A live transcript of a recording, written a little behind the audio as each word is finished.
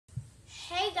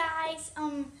Hey guys,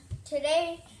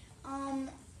 today,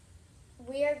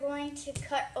 we are going to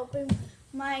cut open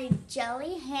my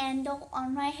jelly handle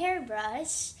on my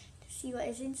hairbrush to see what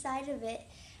is inside of it.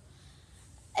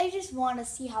 I just want to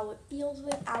see how it feels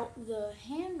without the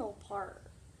handle part.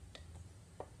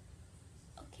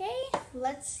 Okay,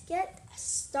 let's get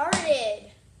started.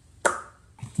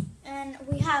 And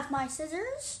we have my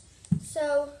scissors,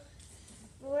 so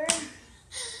we're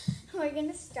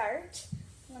gonna start.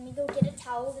 Let me go get a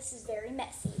towel. This is very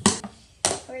messy.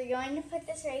 We're going to put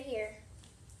this right here.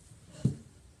 And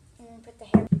then put the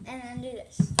hair, and then do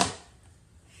this.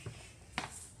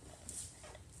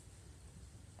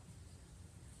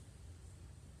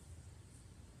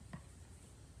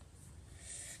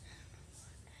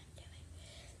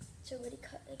 So we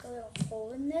cut like a little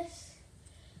hole in this.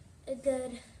 And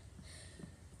then,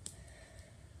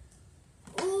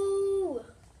 ooh,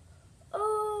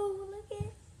 oh, look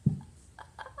at.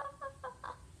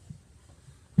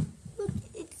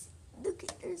 Look,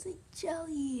 there's like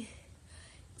jelly.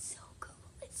 It's so cool.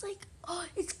 It's like, oh,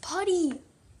 it's putty.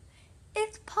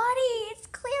 It's putty. It's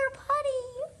clear putty.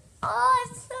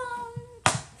 Awesome.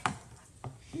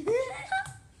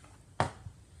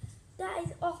 That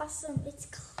is awesome. It's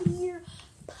clear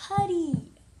putty.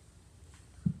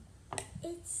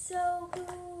 It's so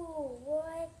cool.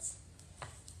 What?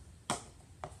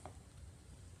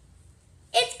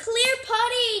 It's clear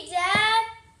putty, Dad.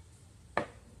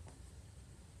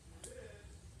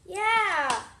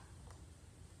 Yeah.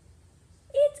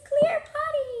 It's clear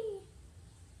putty.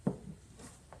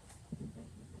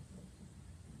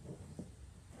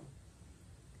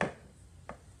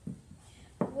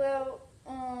 Well,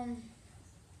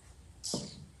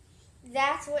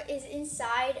 that's what is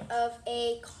inside of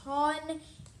a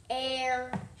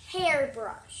Conair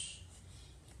hairbrush.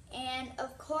 And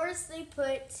of course they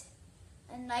put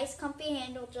a nice comfy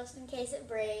handle just in case it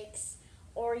breaks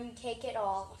or you take it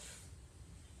off.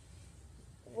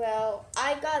 Well,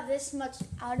 I got this much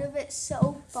out of it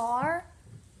so far.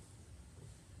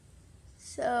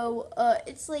 So,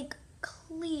 it's like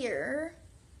clear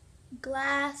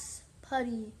glass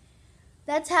putty.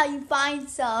 That's how you find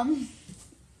some.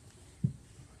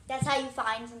 That's how you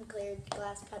find some clear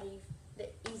glass putty the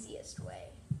easiest way.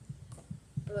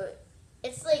 But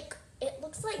it's like, it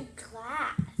looks like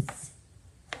glass.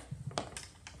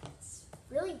 It's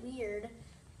really weird.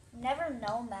 Never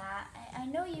known that. I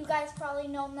know you guys probably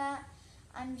known that.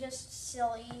 I'm just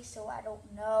silly, so I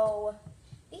don't know.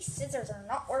 These scissors are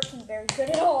not working very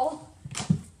good at all.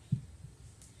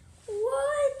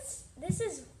 What? This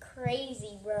is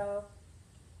crazy, bro.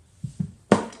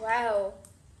 Wow.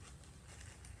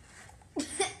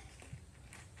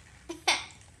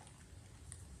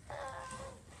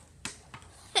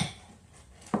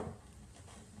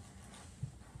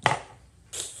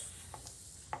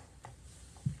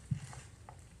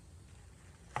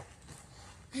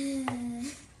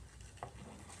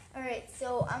 Alright,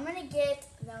 so I'm gonna get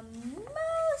the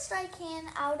most I can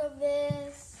out of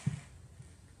this.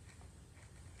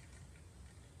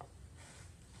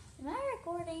 Am I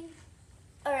recording?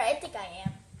 Alright, I think I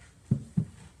am.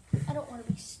 I don't want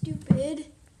to be stupid.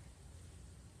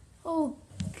 Oh,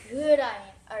 good I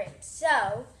am. Alright,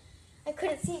 so I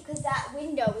couldn't see it because that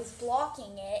window is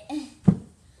blocking it.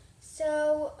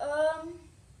 So,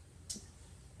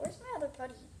 where's my other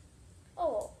putty?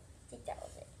 Oh, I think that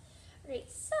was it. Alright,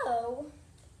 so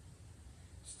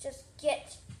let's just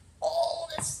get all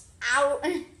this out.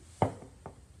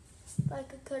 If I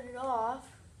could cut it off.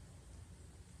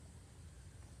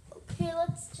 Okay,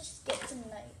 let's just get some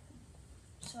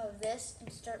of this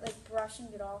and start like brushing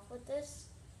it off with this.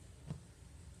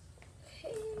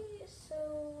 Okay,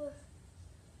 so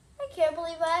I can't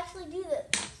believe I actually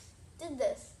did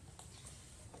this.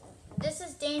 This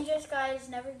is dangerous, guys.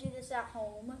 Never do this at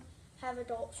home. Have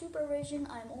adult supervision.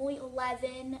 I'm only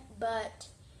 11, but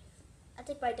I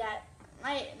think my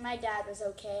dad was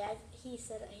okay. He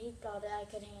said he thought that I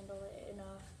could handle it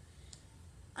enough.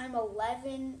 I'm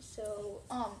 11, so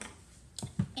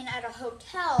and at a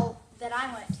hotel that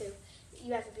I went to,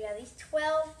 you have to be at least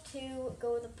 12 to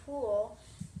go to the pool.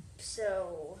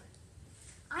 So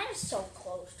I'm so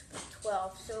close to being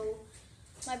 12. So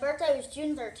my birthday was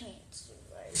June 13th. So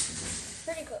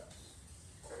pretty close.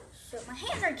 So my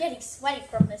hands are getting sweaty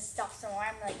from this stuff, so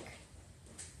I'm like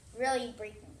really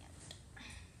breaking out.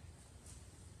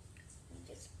 Let me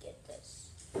just get this.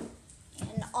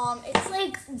 And it's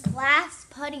like glass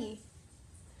putty.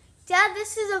 Dad,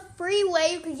 this is a free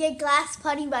way you can get glass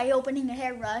putty by opening a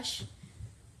hairbrush.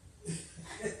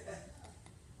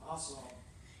 Awesome.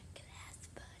 Glass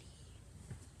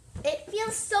putty. It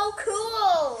feels so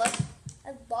cool.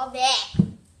 I love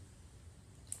it.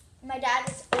 my dad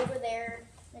is over there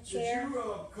in the chair. Did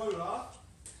you cut it off?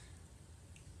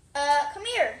 Come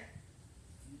here.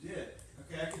 You did.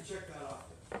 Okay, I can check that off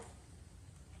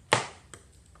then.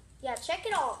 Yeah, check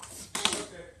it off.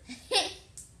 Okay.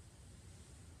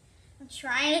 I'm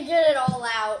trying to get it all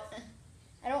out.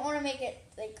 I don't want to make it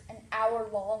like an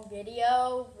hour-long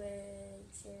video, but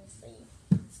seriously.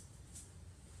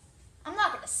 I'm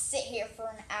not going to sit here for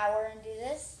an hour and do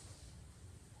this.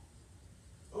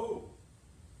 Oh,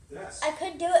 that's... I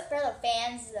could do it for the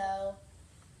fans, though.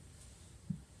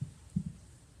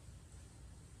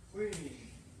 Clean.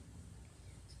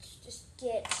 Let's just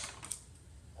get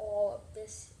all of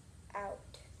this out.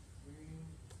 Clean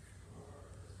car.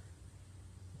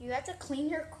 You have to clean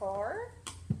your car?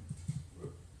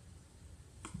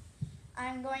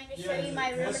 I'm going to show you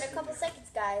my room in a couple seconds,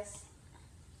 guys.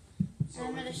 So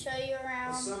I'm going to show you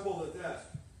around. Assemble the desk.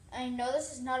 I know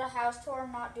this is not a house tour.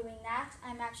 I'm not doing that.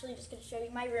 I'm actually just going to show you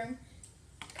my room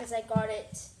because I got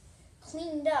it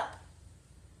cleaned up.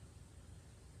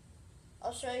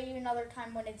 I'll show you another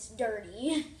time when it's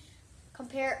dirty.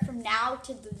 Compare it from now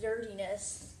to the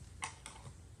dirtiness.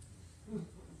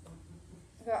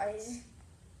 Guys.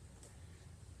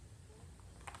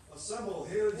 Assemble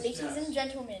his Ladies desk. and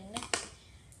gentlemen.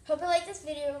 Hope you like this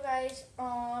video, guys.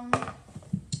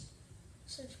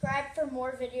 Subscribe for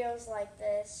more videos like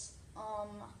this.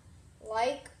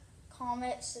 Like,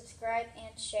 comment, subscribe,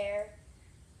 and share.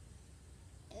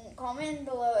 And comment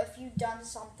below if you've done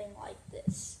something like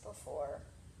this before.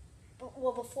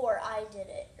 Well, before I did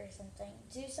it or something.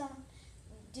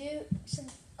 Do some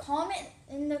comment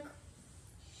in the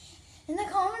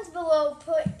comments below.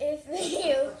 Put if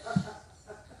you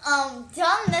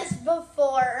done this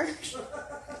before.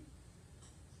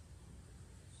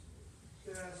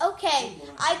 Okay,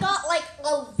 I got like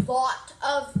a lot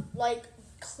of like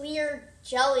clear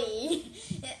jelly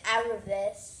out of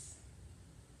this.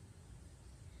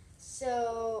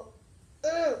 So,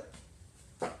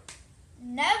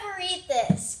 never eat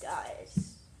this,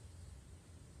 guys.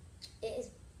 It is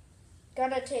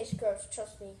gonna taste gross,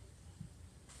 trust me.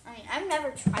 I mean, I've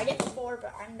never tried it before,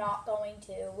 but I'm not going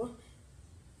to.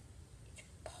 It's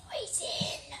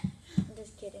poison. I'm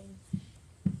just kidding.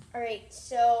 Alright,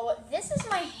 so this is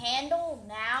my handle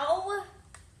now.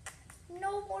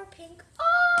 No more pink.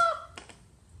 Oh!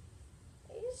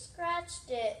 I just scratched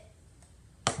it.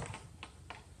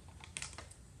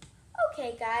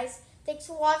 Okay, guys. Thanks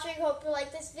for watching. Hope you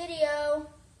like this video.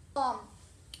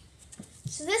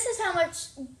 So this is how much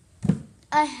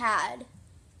I had.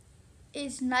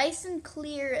 It's nice and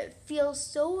clear. It feels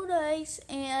so nice,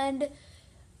 and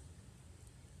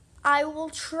I will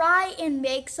try and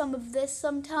make some of this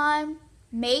sometime.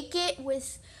 Make it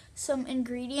with some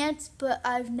ingredients, but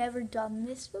I've never done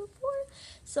this before.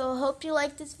 So I hope you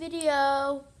like this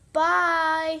video.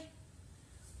 Bye.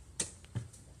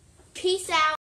 Peace out.